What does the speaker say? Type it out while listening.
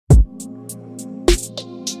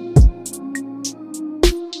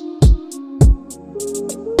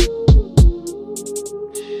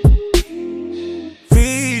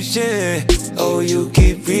reaching, oh you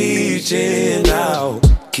keep reaching out.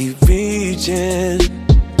 Keep reaching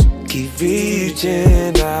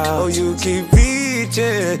out. Oh you keep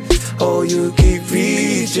reaching, oh you keep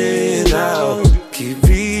reaching out. Keep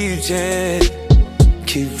reaching,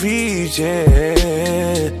 keep reaching.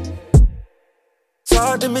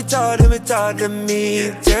 Talk to me, talk to me, talk to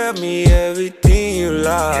me. Tell me everything you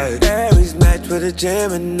like. Aries match with a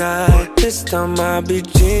Gemini. This time I'll be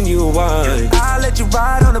genuine. I'll let you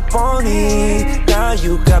ride on a pony. Now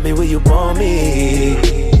you got me where you want me.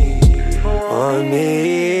 On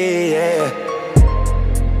me, yeah.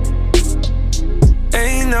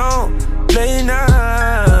 Ain't no late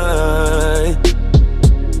night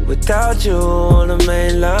without you on the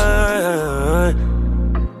main line.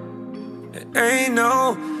 Ain't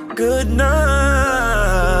no good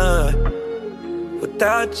night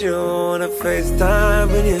without you on a FaceTime.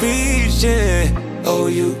 When you're reaching, oh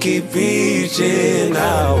you keep reaching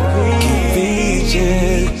out.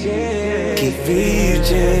 Keep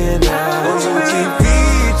reaching